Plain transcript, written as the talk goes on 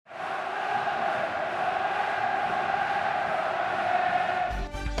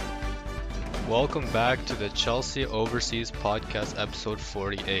Welcome back to the Chelsea Overseas Podcast, episode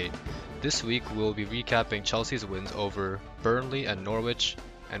 48. This week we'll be recapping Chelsea's wins over Burnley and Norwich,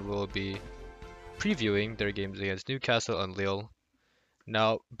 and we'll be previewing their games against Newcastle and Lille.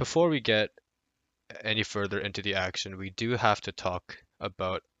 Now, before we get any further into the action, we do have to talk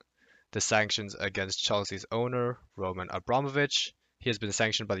about the sanctions against Chelsea's owner, Roman Abramovich. He has been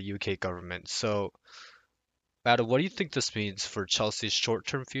sanctioned by the UK government. So, Adam, what do you think this means for Chelsea's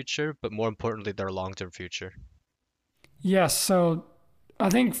short-term future, but more importantly, their long-term future? Yes, so I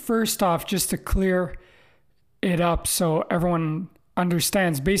think first off, just to clear it up so everyone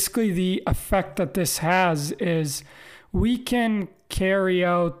understands, basically the effect that this has is we can carry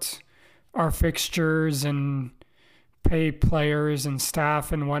out our fixtures and pay players and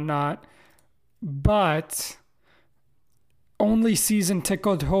staff and whatnot, but only season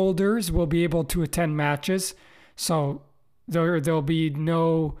ticket holders will be able to attend matches. So there'll be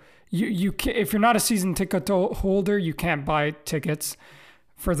no if you're not a season ticket holder, you can't buy tickets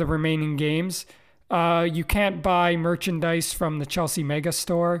for the remaining games. You can't buy merchandise from the Chelsea Mega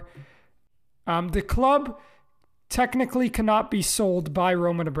Store. The club technically cannot be sold by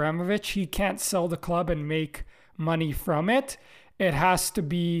Roman Abramovich. He can't sell the club and make money from it. It has to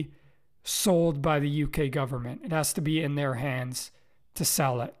be sold by the UK government. It has to be in their hands to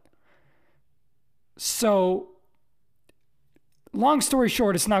sell it. So, long story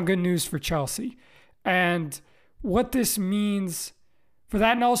short, it's not good news for Chelsea. And what this means for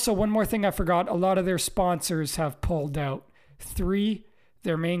that, and also one more thing I forgot, a lot of their sponsors have pulled out. 3,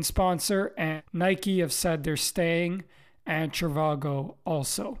 their main sponsor, and Nike have said they're staying, and Trivago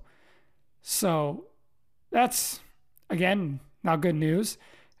also. So that's, again, not good news.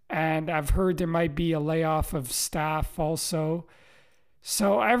 And I've heard there might be a layoff of staff also.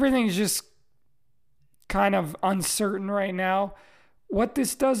 So everything's just kind of uncertain right now. What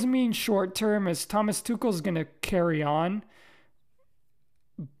this does mean short term is Thomas Tuchel's going to carry on,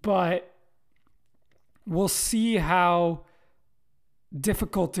 but we'll see how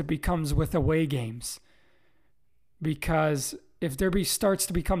difficult it becomes with away games. Because if there starts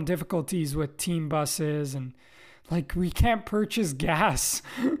to become difficulties with team buses and we can't purchase gas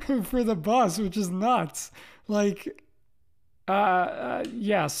for the bus, which is nuts. So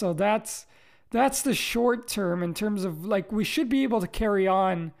that's the short term in terms of we should be able to carry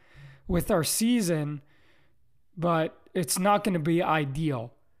on with our season, but it's not going to be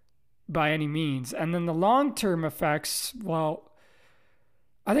ideal by any means. And then the long term effects, well,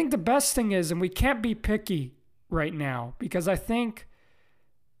 I think the best thing is, and we can't be picky right now because I think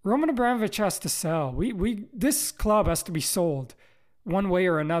Roman Abramovich has to sell. This club has to be sold one way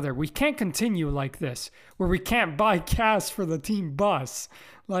or another. We can't continue like this, where we can't buy gas for the team bus.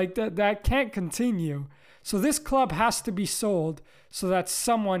 That can't continue. So this club has to be sold so that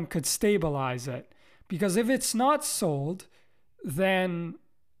someone could stabilize it. Because if it's not sold, then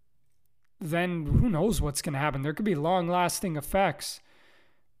who knows what's going to happen. There could be long-lasting effects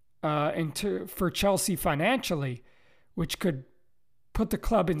for Chelsea financially, which could put the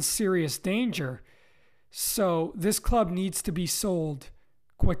club in serious danger. So this club needs to be sold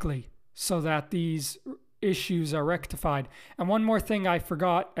quickly so that these issues are rectified. And one more thing I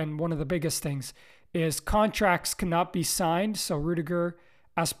forgot, and one of the biggest things, is contracts cannot be signed. So Rudiger,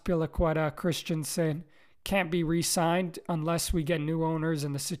 Azpilicueta, Christensen can't be re-signed unless we get new owners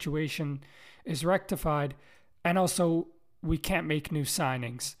and the situation is rectified. And also, we can't make new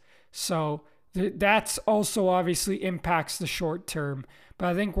signings. So that's also obviously impacts the short term, but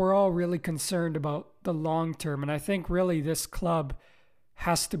I think we're all really concerned about the long term. And I think really this club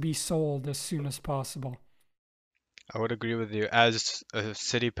has to be sold as soon as possible. I would agree with you. As a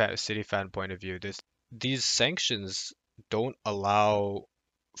City fan point of view, these sanctions don't allow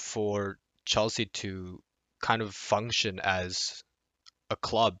for Chelsea to kind of function as a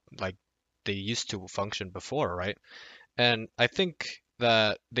club like they used to function before, right? And I think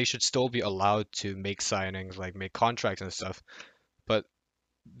that they should still be allowed to make signings, make contracts and stuff. But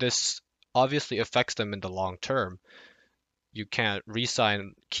this obviously affects them in the long term. You can't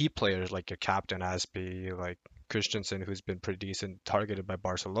re-sign key players like your captain Aspi, like Christensen, who's been pretty decent, targeted by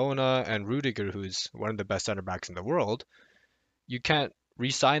Barcelona, and Rudiger, who's one of the best center backs in the world. You can't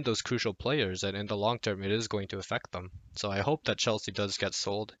re-sign those crucial players, and in the long term, it is going to affect them. So I hope that Chelsea does get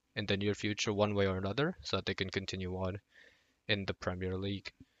sold in the near future, one way or another, so that they can continue on in the Premier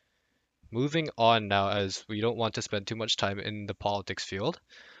League. Moving on now, as we don't want to spend too much time in the politics field,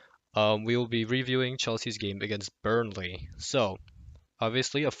 we will be reviewing Chelsea's game against Burnley. So,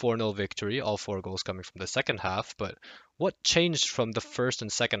 obviously a 4-0 victory, all 4 goals coming from the second half, but what changed from the first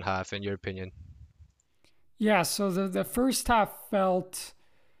and second half in your opinion? Yeah, so the first half felt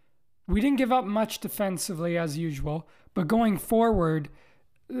We didn't give up much defensively as usual, but going forward,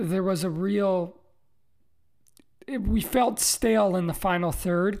 there was a real. We felt stale in the final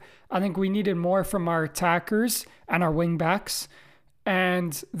third. I think we needed more from our attackers and our wingbacks,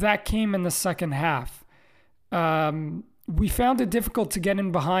 and that came in the second half. We found it difficult to get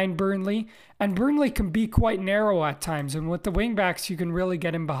in behind Burnley, and Burnley can be quite narrow at times. And with the wingbacks, you can really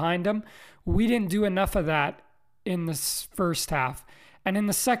get in behind them. We didn't do enough of that in this first half. And in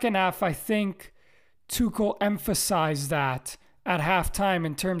the second half, I think Tuchel emphasized that at halftime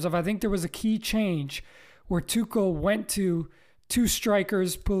in terms of, I think there was a key change where Tuchel went to two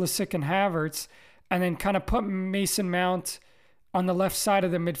strikers, Pulisic and Havertz, and then kind of put Mason Mount on the left side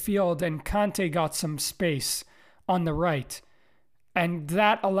of the midfield, and Kante got some space on the right. And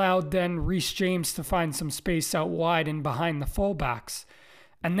that allowed then Reece James to find some space out wide and behind the fullbacks.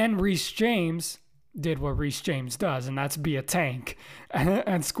 And then Reece James did what Reece James does, and that's be a tank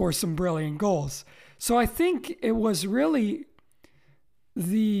and score some brilliant goals. So I think it was really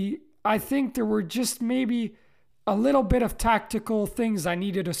I think there were just maybe a little bit of tactical things I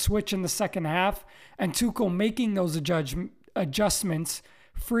needed to switch in the second half, and Tuchel making those adjustments,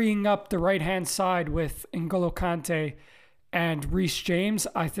 freeing up the right-hand side with N'Golo Kante and Reece James.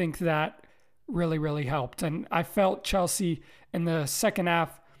 I think that really, really helped. And I felt Chelsea in the second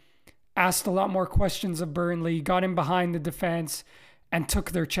half asked a lot more questions of Burnley, got in behind the defense, and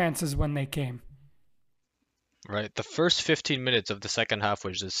took their chances when they came. Right. The first 15 minutes of the second half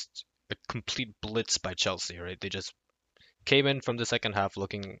was just a complete blitz by Chelsea, right? They just came in from the second half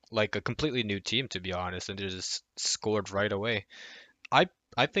looking like a completely new team, to be honest, and they just scored right away. I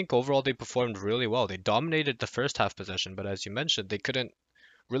I think overall they performed really well. They dominated the first half possession, but as you mentioned, they couldn't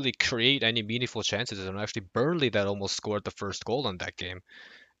really create any meaningful chances. And actually, Burnley that almost scored the first goal in that game.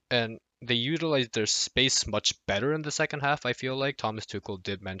 And they utilized their space much better in the second half. I feel like Thomas Tuchel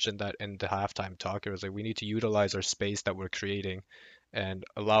did mention that in the halftime talk. It was like we need to utilize our space that we're creating and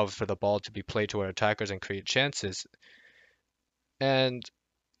allow for the ball to be played to our attackers and create chances. And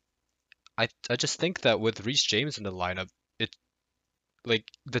I just think that with Reece James in the lineup, it like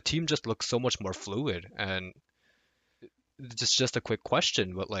the team just looks so much more fluid. And just a quick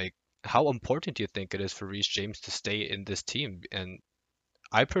question, but like how important do you think it is for Reece James to stay in this team? And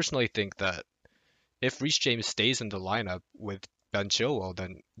I personally think that if Reece James stays in the lineup with Ben Chilwell,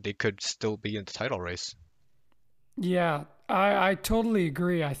 then they could still be in the title race. Yeah, I totally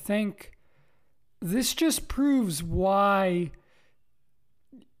agree. I think this just proves why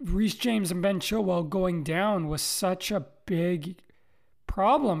Reece James and Ben Chilwell going down was such a big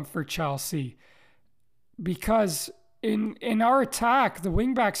problem for Chelsea, because in our attack, the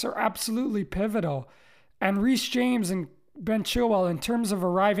wingbacks are absolutely pivotal. And Reece James and Ben Chilwell, in terms of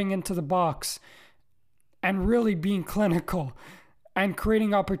arriving into the box and really being clinical and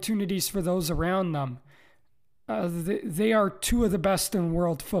creating opportunities for those around them, they are two of the best in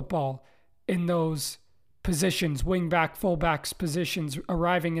world football in those positions, wingback, fullbacks positions,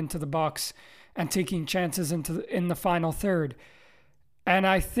 arriving into the box and taking chances in the final third. And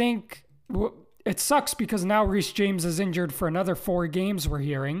I think it sucks because now Reece James is injured for another 4 games, we're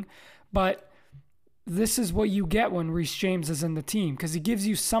hearing. But this is what you get when Reece James is in the team, because he gives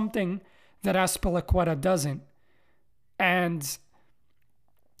you something that Azpilicueta doesn't. And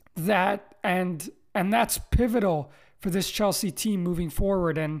that's pivotal for this Chelsea team moving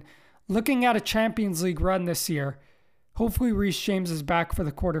forward. And looking at a Champions League run this year, hopefully Reece James is back for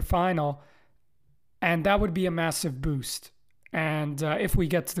the quarterfinal, and that would be a massive boost. And if we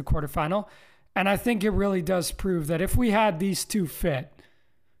get to the quarterfinal, and I think it really does prove that if we had these two fit,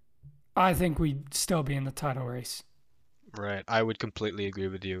 I think we'd still be in the title race. Right, I would completely agree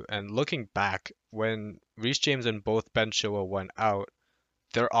with you. And looking back, when Reece James and both Ben Chilwell went out,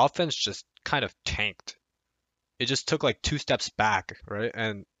 their offense just kind of tanked. It just took like 2 steps back, right?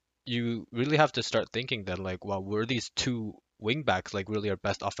 And you really have to start thinking then, like, well, were these two wingbacks like really our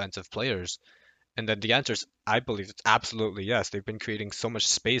best offensive players? And then the answer is, I believe it's absolutely yes. They've been creating so much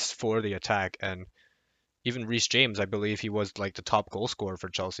space for the attack, and even Reece James, I believe he was like the top goal scorer for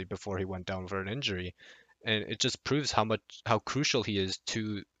Chelsea before he went down for an injury. And it just proves how crucial he is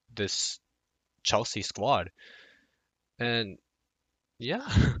to this Chelsea squad. And yeah,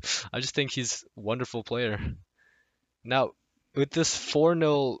 I just think he's a wonderful player. Now, with this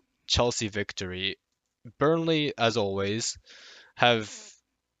 4-0 Chelsea victory, Burnley, as always, have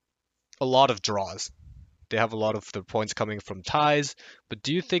a lot of draws. They have a lot of their points coming from ties, but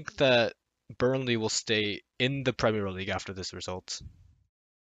do you think that Burnley will stay in the Premier League after this result?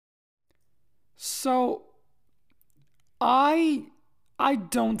 So I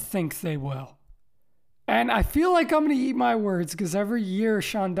don't think they will. And I feel like I'm going to eat my words because every year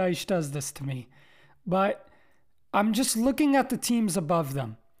Sean Dyche does this to me. But I'm just looking at the teams above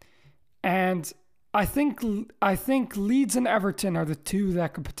them. And I think Leeds and Everton are the two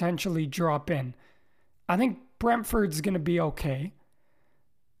that could potentially drop in. I think Brentford's going to be okay.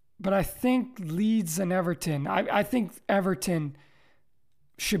 But I think Leeds and Everton, I think Everton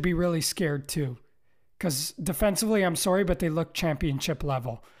should be really scared too. Because defensively, I'm sorry, but they look championship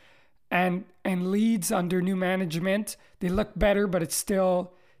level. And Leeds under new management, they look better, but it's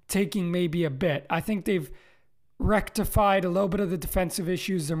still taking maybe a bit. I think they've rectified a little bit of the defensive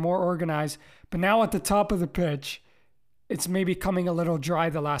issues. They're more organized. But now at the top of the pitch, it's maybe coming a little dry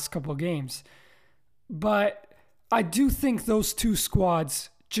the last couple of games. But I do think those two squads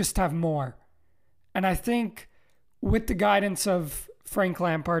just have more. And I think with the guidance of Frank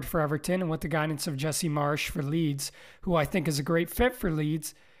Lampard for Everton and with the guidance of Jesse Marsch for Leeds, who I think is a great fit for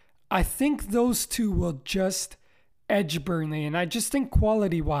Leeds, I think those two will just edge Burnley. And I just think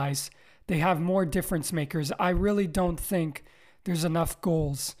quality-wise, they have more difference makers. I really don't think there's enough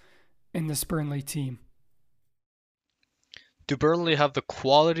goals in this Burnley team. Do Burnley have the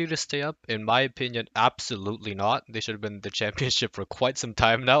quality to stay up? In my opinion, absolutely not. They should have been in the championship for quite some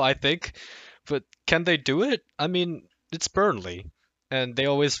time now, I think. But can they do it? I mean, it's Burnley, and they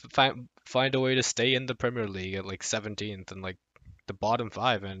always find a way to stay in the Premier League at like 17th and like the bottom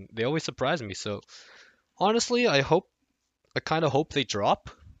five, and they always surprise me. So honestly, I kind of hope they drop,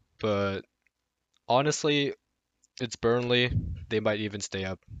 but honestly, it's Burnley. They might even stay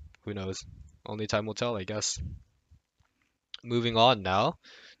up. Who knows? Only time will tell, I guess. Moving on now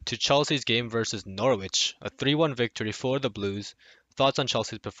to Chelsea's game versus Norwich, a 3-1 victory for the Blues. Thoughts on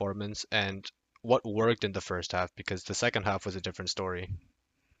Chelsea's performance and what worked in the first half, because the second half was a different story.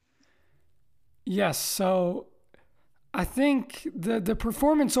 Yes, so I think the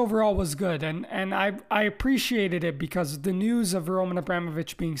performance overall was good, and I appreciated it because the news of Roman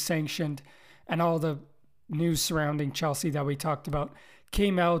Abramovich being sanctioned and all the news surrounding Chelsea that we talked about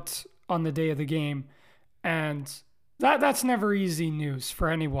came out on the day of the game, and that's never easy news for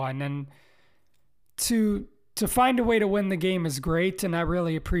anyone. And to find a way to win the game is great, and I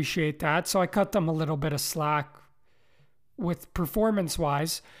really appreciate that. So I cut them a little bit of slack with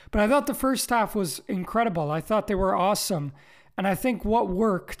performance-wise, but I thought the first half was incredible. I thought they were awesome, and I think what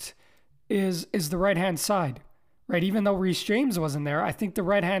worked is the right-hand side, right? Even though Reece James wasn't there, I think the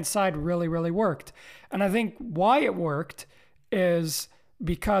right-hand side really, really worked. And I think why it worked is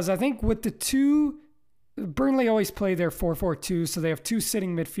because I think with the two, Burnley always play their 4-4-2, so they have two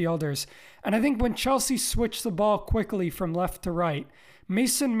sitting midfielders. And I think when Chelsea switched the ball quickly from left to right,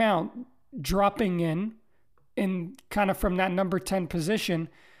 Mason Mount dropping in kind of from that number 10 position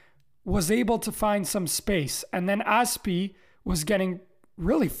was able to find some space. And then Aspi was getting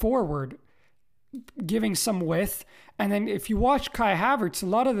really forward, giving some width. And then if you watch Kai Havertz, a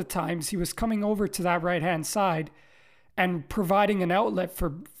lot of the times he was coming over to that right-hand side and providing an outlet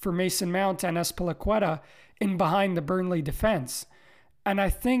for Mason Mount and Azpilicueta in behind the Burnley defense. And I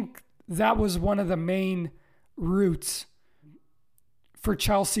think that was one of the main routes for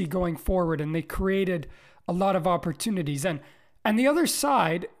Chelsea going forward. And they created a lot of opportunities. And the other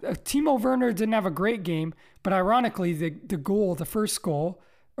side, Timo Werner didn't have a great game, but ironically, the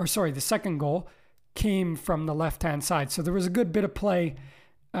second goal came from the left-hand side. So there was a good bit of play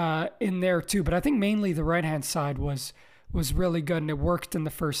in there too. But I think mainly the right-hand side was really good, and it worked in the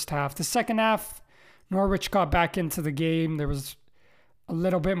first half. The second half, Norwich got back into the game. There was a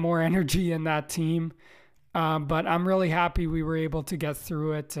little bit more energy in that team. But I'm really happy we were able to get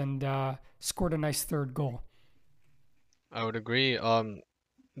through it and scored a nice third goal. I would agree.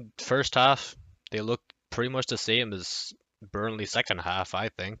 First half, they looked pretty much the same as Burnley second half, I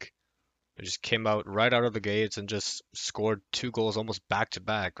think. They just came out right out of the gates and just scored two goals almost back to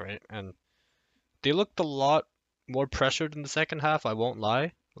back, right? And they looked a lot more pressured in the second half, I won't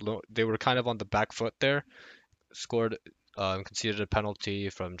lie. They were kind of on the back foot there. Conceded a penalty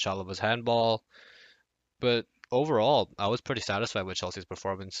from Chalaba's handball. But overall, I was pretty satisfied with Chelsea's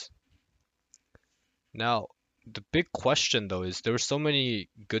performance. Now, the big question though is there were so many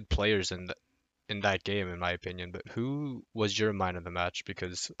good players in that game, in my opinion. But who was your man of the match?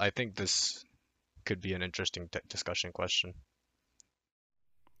 Because I think this could be an interesting discussion question.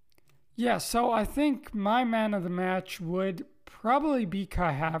 Yeah, so I think my man of the match would probably be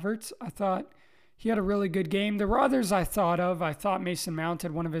Kai Havertz. I thought he had a really good game. There were others I thought of. I thought Mason Mount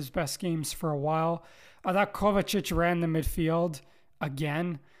had one of his best games for a while. I thought Kovacic ran the midfield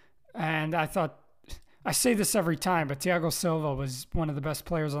again. And I thought, I say this every time, but Thiago Silva was one of the best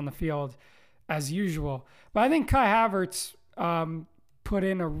players on the field as usual. But I think Kai Havertz put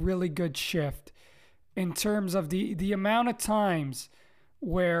in a really good shift. in terms of the amount of times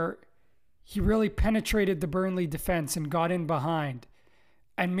where he really penetrated the Burnley defense and got in behind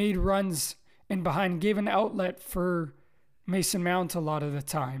and made runs in behind, gave an outlet for Mason Mount a lot of the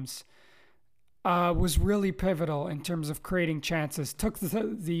times. Was really pivotal in terms of creating chances. Took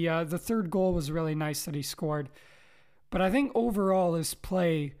the third goal was really nice that he scored, but I think overall his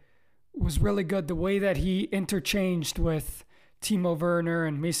play was really good. The way that he interchanged with Timo Werner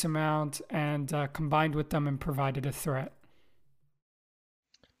and Mason Mount and combined with them and provided a threat.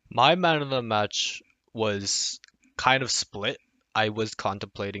 My man of the match was kind of split. I was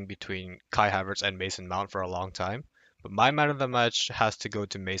contemplating between Kai Havertz and Mason Mount for a long time, but my man of the match has to go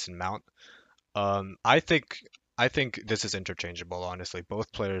to Mason Mount. I think this is interchangeable, honestly.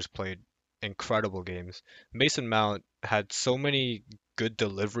 Both players played incredible games. Mason Mount had so many good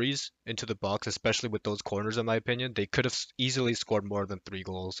deliveries into the box, especially with those corners, in my opinion. They could have easily scored more than 3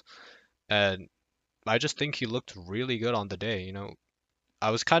 goals. And I just think he looked really good on the day.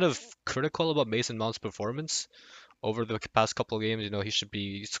 I was kind of critical about Mason Mount's performance over the past couple of games. He should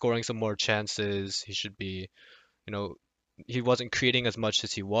be scoring some more chances. He should be, you know, he wasn't creating as much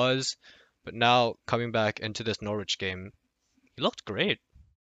as he was. But now coming back into this Norwich game, he looked great.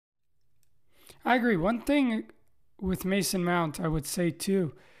 I agree. One thing with Mason Mount, I would say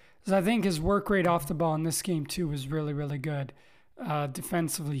too, is I think his work rate off the ball in this game too was really, really good.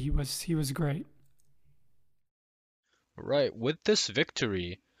 Defensively, he was great. Right, with this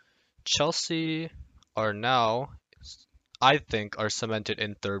victory, Chelsea are now, I think, are cemented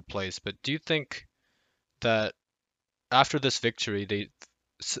in third place. But do you think that after this victory, they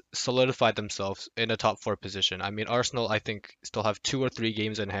solidified themselves in a top four position? I mean, Arsenal, I think, still have 2 or 3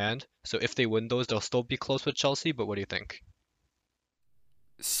 games in hand. So if they win those, they'll still be close with Chelsea. But what do you think?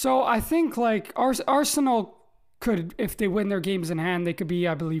 So I think like Arsenal could, if they win their games in hand, they could be,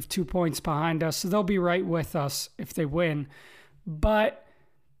 I believe, 2 points behind us. So they'll be right with us if they win. But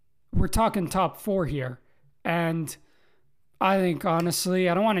we're talking top four here. And I think honestly,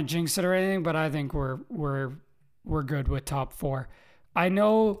 I don't want to jinx it or anything, but I think we're good with top four. I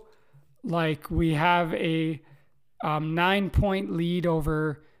know like we have a 9 point lead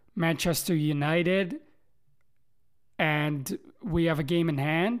over Manchester United and we have a game in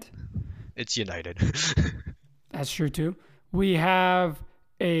hand. It's United. That's true too. We have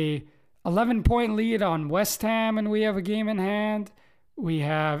a 11 point lead on West Ham and we have a game in hand. We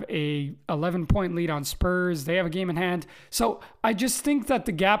have a 11 point lead on Spurs. They have a game in hand. So I just think that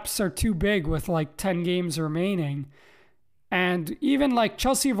the gaps are too big with like 10 games remaining. And even like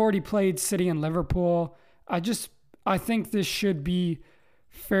Chelsea have already played City and Liverpool. I think this should be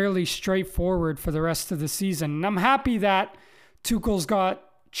fairly straightforward for the rest of the season. And I'm happy that Tuchel's got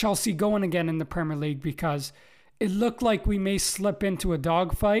Chelsea going again in the Premier League because it looked like we may slip into a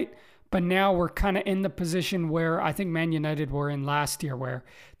dogfight, but now we're kind of in the position where I think Man United were in last year, where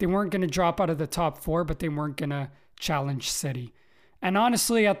they weren't going to drop out of the top four, but they weren't going to challenge City. And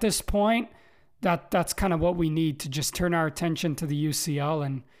honestly, at this point, that's kind of what we need to just turn our attention to the UCL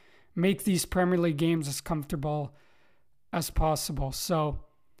and make these Premier League games as comfortable as possible. So,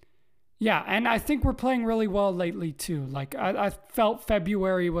 yeah, and I think we're playing really well lately too. Like I felt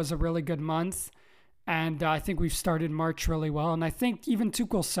February was a really good month, and I think we've started March really well. And I think even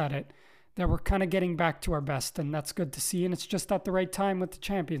Tuchel said it, that we're kind of getting back to our best, and that's good to see. And it's just at the right time with the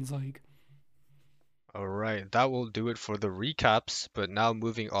Champions League. All right, that will do it for the recaps. But now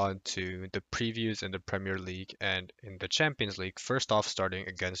moving on to the previews in the Premier League and in the Champions League. First off, starting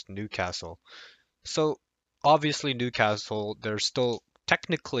against Newcastle. So obviously Newcastle, they're still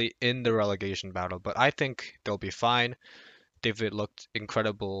technically in the relegation battle, but I think they'll be fine. They've looked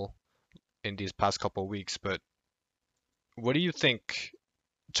incredible in these past couple of weeks. But what do you think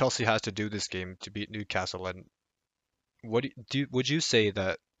Chelsea has to do this game to beat Newcastle? And would you say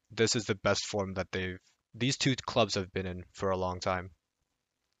that this is the best form that these two clubs have been in for a long time?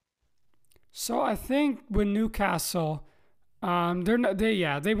 So I think with Newcastle,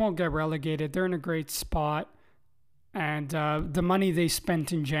 they won't get relegated. They're in a great spot, and the money they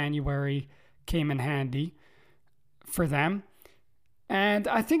spent in January came in handy for them. And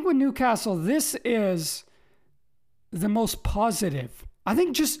I think with Newcastle, this is the most positive. I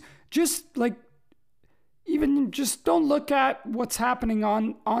think just like even just don't look at what's happening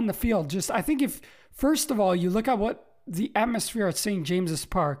on the field. Just I think if first of all you look at what the atmosphere at St. James's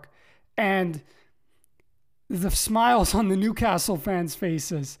Park and the smiles on the Newcastle fans'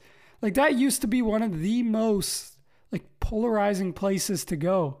 faces. Like that used to be one of the most like polarizing places to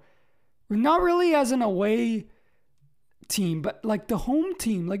go. Not really as an away team, but like the home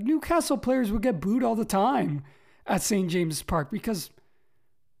team. Like Newcastle players would get booed all the time at St. James's Park because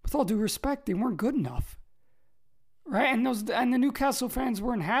what with all due respect, they weren't good enough, right? And the Newcastle fans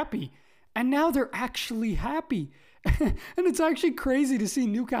weren't happy, and now they're actually happy. And it's actually crazy to see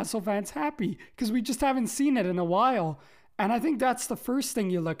Newcastle fans happy because we just haven't seen it in a while. And I think that's the first thing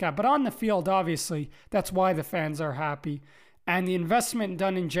you look at. But on the field, obviously, that's why the fans are happy. And the investment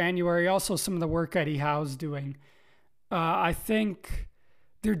done in January, also some of the work Eddie Howe's doing. I think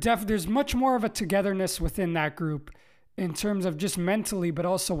there's much more of a togetherness within that group in terms of just mentally, but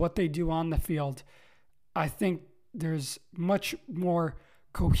also what they do on the field. I think there's much more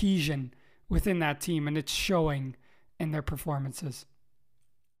cohesion within that team, and it's showing in their performances.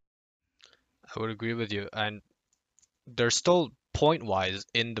 I would agree with you. And they're still point-wise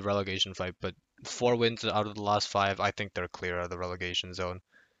in the relegation fight, but 4 wins out of the last five, I think they're clear of the relegation zone.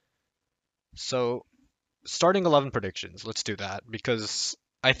 So, starting 11 predictions, let's do that because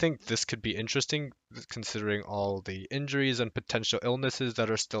I think this could be interesting considering all the injuries and potential illnesses that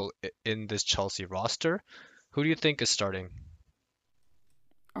are still in this Chelsea roster. Who do you think is starting?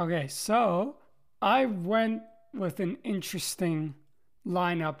 Okay, so I went with an interesting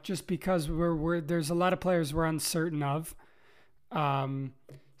lineup just because there's a lot of players we're uncertain of. Um,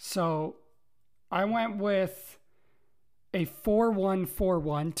 so I went with a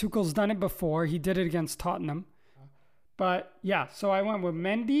 4-1-4-1. Tuchel's done it before. He did it against Tottenham. But yeah, so I went with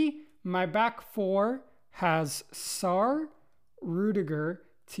Mendy. My back four has Sarr, Rudiger,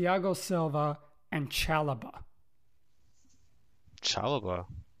 Thiago Silva, and Chalaba. Chalaba.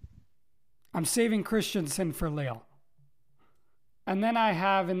 I'm saving Christensen for Lille. And then I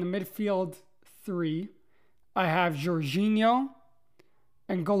have in the midfield three, I have Jorginho,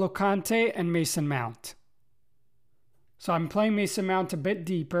 N'Golo Kante, and Mason Mount. So I'm playing Mason Mount a bit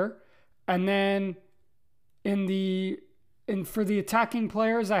deeper. And then for the attacking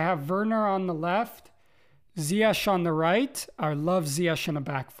players, I have Werner on the left, Ziyech on the right. I love Ziyech in a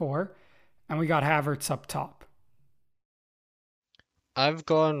back four. And we got Havertz up top. I've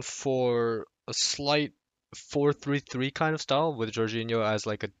gone for a slight 4-3-3 kind of style with Jorginho as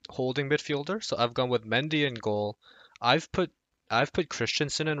like a holding midfielder. So I've gone with Mendy in goal. I've put I've put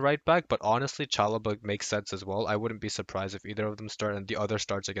Christensen in right back, but honestly, Chalobah makes sense as well. I wouldn't be surprised if either of them start and the other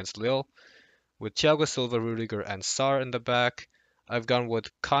starts against Lille. With Thiago Silva, Rudiger, and Sarr in the back, I've gone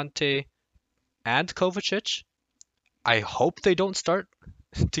with Kante and Kovacic. I hope they don't start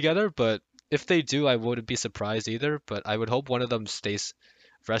together, but if they do, I wouldn't be surprised either. But I would hope one of them stays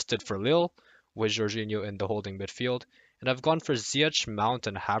rested for Lille with Jorginho in the holding midfield. And I've gone for Ziyech, Mount,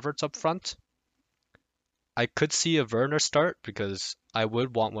 and Havertz up front. I could see a Werner start because I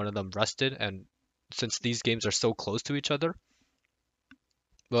would want one of them rested, and since these games are so close to each other.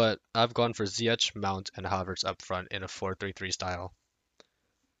 But I've gone for Ziyech, Mount, and Havertz up front in a 4-3-3 style.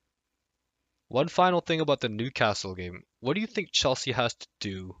 One final thing about the Newcastle game. What do you think Chelsea has to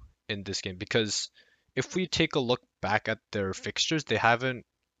do in this game? Because if we take a look back at their fixtures, they haven't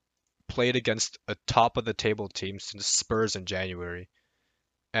played against a top of the table team since Spurs in January.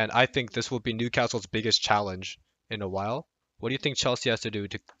 And I think this will be Newcastle's biggest challenge in a while. What do you think Chelsea has to do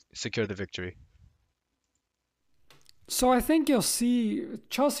to secure the victory? So I think you'll see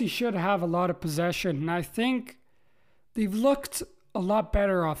Chelsea should have a lot of possession, and I think they've looked a lot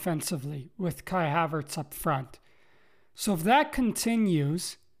better offensively with Kai Havertz up front. So if that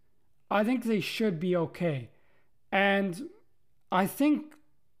continues, I think they should be okay. And I think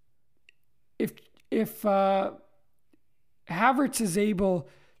if Havertz is able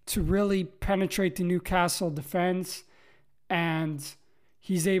to really penetrate the Newcastle defense and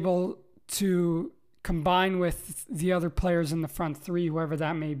he's able to combine with the other players in the front three, whoever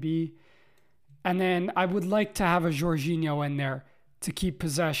that may be. And then I would like to have a Jorginho in there to keep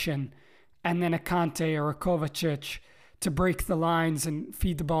possession, and then a Kante or a Kovacic to break the lines and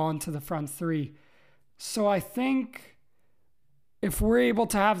feed the ball into the front three. So I think if we're able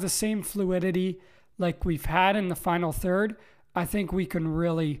to have the same fluidity like we've had in the final third, I think we can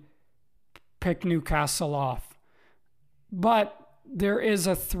really pick Newcastle off. But there is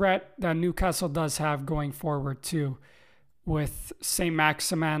a threat that Newcastle does have going forward too, with St.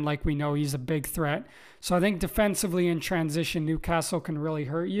 Maximin, like we know he's a big threat. So I think defensively in transition, Newcastle can really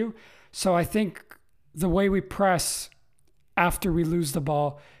hurt you. So I think the way we press after we lose the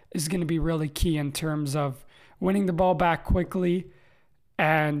ball is going to be really key in terms of winning the ball back quickly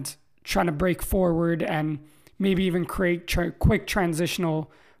and trying to break forward and maybe even create quick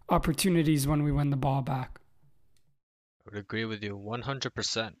transitional opportunities when we win the ball back. I would agree with you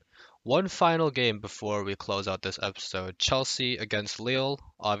 100%. One final game before we close out this episode. Chelsea against Lille.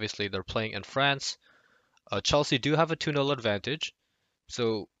 Obviously, they're playing in France. Chelsea do have a 2-0 advantage.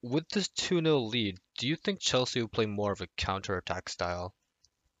 So, with this 2-0 lead, do you think Chelsea will play more of a counter-attack style?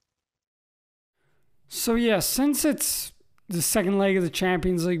 So yeah, since it's the second leg of the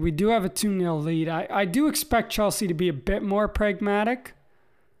Champions League, we do have a 2-0 lead. I do expect Chelsea to be a bit more pragmatic.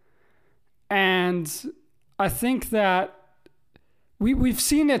 And I think that we've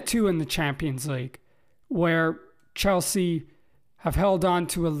seen it too in the Champions League, where Chelsea have held on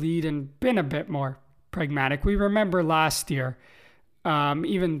to a lead and been a bit more pragmatic. We remember last year,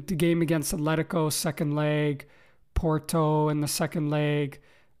 even the game against Atletico, second leg, Porto in the second leg,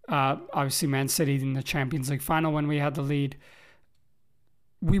 obviously Man City in the Champions League final when we had the lead.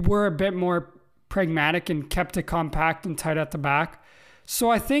 We were a bit more pragmatic and kept it compact and tight at the back. So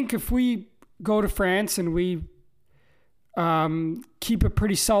I think if we go to France and we keep it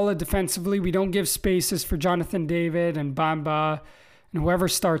pretty solid defensively, we don't give spaces for Jonathan David and Bamba and whoever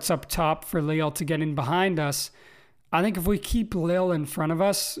starts up top for Lille to get in behind us. I think if we keep Lille in front of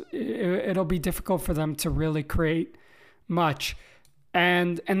us, it'll be difficult for them to really create much.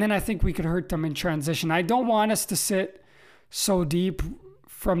 And then I think we could hurt them in transition. I don't want us to sit so deep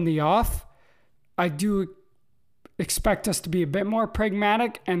from the off. I do expect us to be a bit more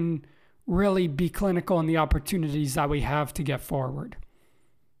pragmatic and really be clinical in the opportunities that we have to get forward.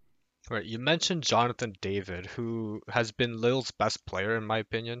 Right, you mentioned Jonathan David, who has been Lille's best player in my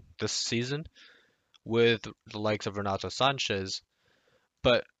opinion this season, with the likes of Renato Sanchez.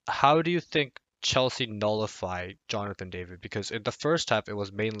 But how do you think Chelsea nullify Jonathan David? Because in the first half, it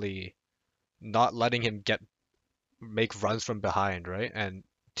was mainly not letting him get make runs from behind, right? And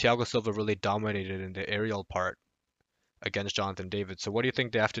Thiago Silva really dominated in the aerial part against Jonathan David. So what do you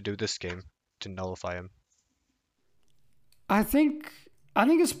think they have to do this game to nullify him? I think I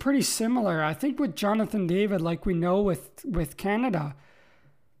think it's pretty similar. I think with Jonathan David, like we know with Canada,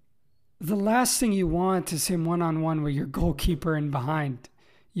 the last thing you want is him one on one with your goalkeeper in behind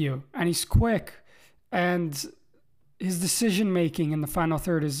you. And he's quick. And his decision making in the final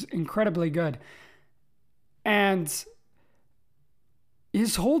third is incredibly good. And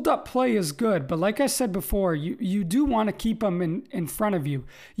his hold up play is good. But like I said before, you do want to keep him in front of you.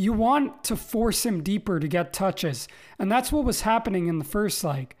 You want to force him deeper to get touches. And that's what was happening in the first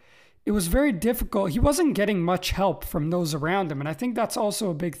leg. It was very difficult. He wasn't getting much help from those around him. And I think that's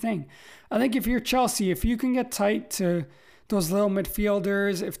also a big thing. I think if you're Chelsea, if you can get tight to those little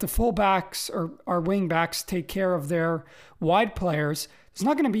midfielders, if the fullbacks or our wingbacks take care of their wide players, there's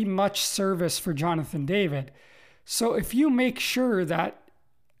not going to be much service for Jonathan David. So if you make sure that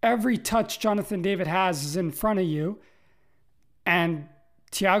every touch Jonathan David has is in front of you and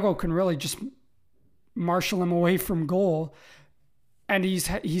Thiago can really just marshal him away from goal, and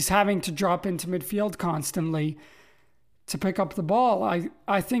he's having to drop into midfield constantly to pick up the ball,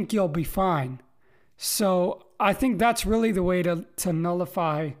 I think you'll be fine. So I think that's really the way to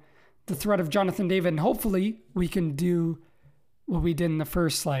nullify the threat of Jonathan David. And hopefully we can do what we did in the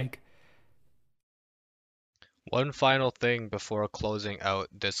first leg. One final thing before closing out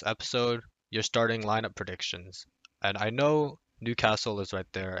this episode, your starting lineup predictions. And I know Newcastle is right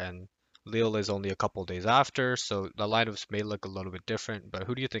there and Lille is only a couple days after, so the lineups may look a little bit different, but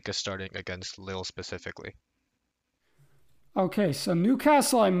who do you think is starting against Lille specifically? Okay, so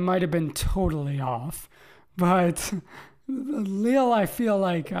Newcastle, I might have been totally off, but Lille, I feel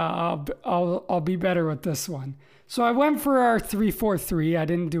like I'll be better with this one. So I went for our 3-4-3. I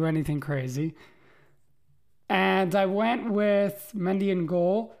didn't do anything crazy. And I went with Mendy in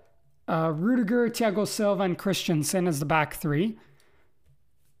goal, Rudiger, Thiago Silva, and Christensen as the back three.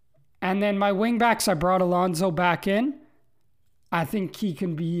 And then my wing backs, I brought Alonso back in. I think he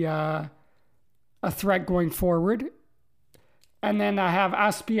can be a threat going forward. And then I have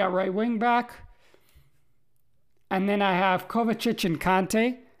Aspi at right wing back. And then I have Kovacic and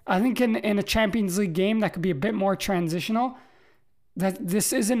Kante. I think in a Champions League game that could be a bit more transitional. That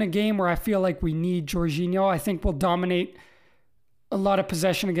this isn't a game where I feel like we need Jorginho. I think we'll dominate a lot of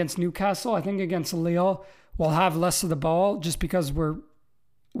possession against Newcastle. I think against Lille, we'll have less of the ball just because we're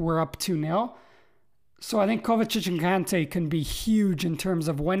up 2-0. So I think Kovacic and Kante can be huge in terms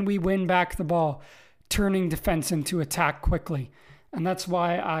of when we win back the ball, turning defense into attack quickly. And that's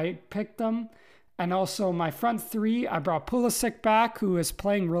why I picked them. And also my front three, I brought Pulisic back, who is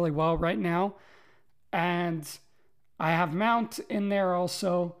playing really well right now. And I have Mount in there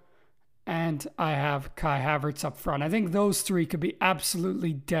also. And I have Kai Havertz up front. I think those three could be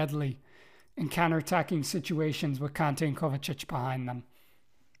absolutely deadly in counterattacking situations with Kante and Kovacic behind them.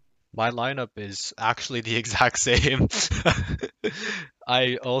 My lineup is actually the exact same.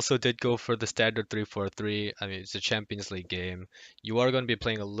 I also did go for the standard 3-4-3. I mean, it's a Champions League game. You are going to be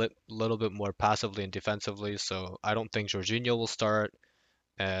playing a little bit more passively and defensively, so I don't think Jorginho will start.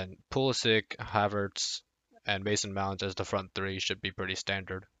 And Pulisic, Havertz, and Mason Mount as the front three should be pretty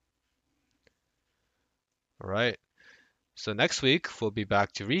standard. All right. So next week we'll be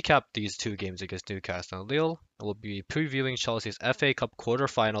back to recap these two games against Newcastle and Lille, and we'll be previewing Chelsea's FA Cup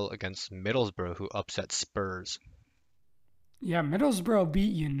quarter-final against Middlesbrough, who upset Spurs. Yeah, Middlesbrough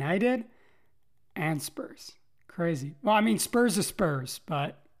beat United and Spurs. Crazy. Well, I mean, Spurs are Spurs,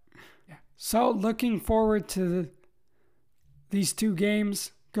 but yeah. So looking forward to these two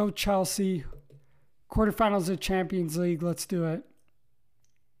games. Go Chelsea. Quarterfinals of Champions League. Let's do it.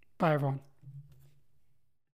 Bye, everyone.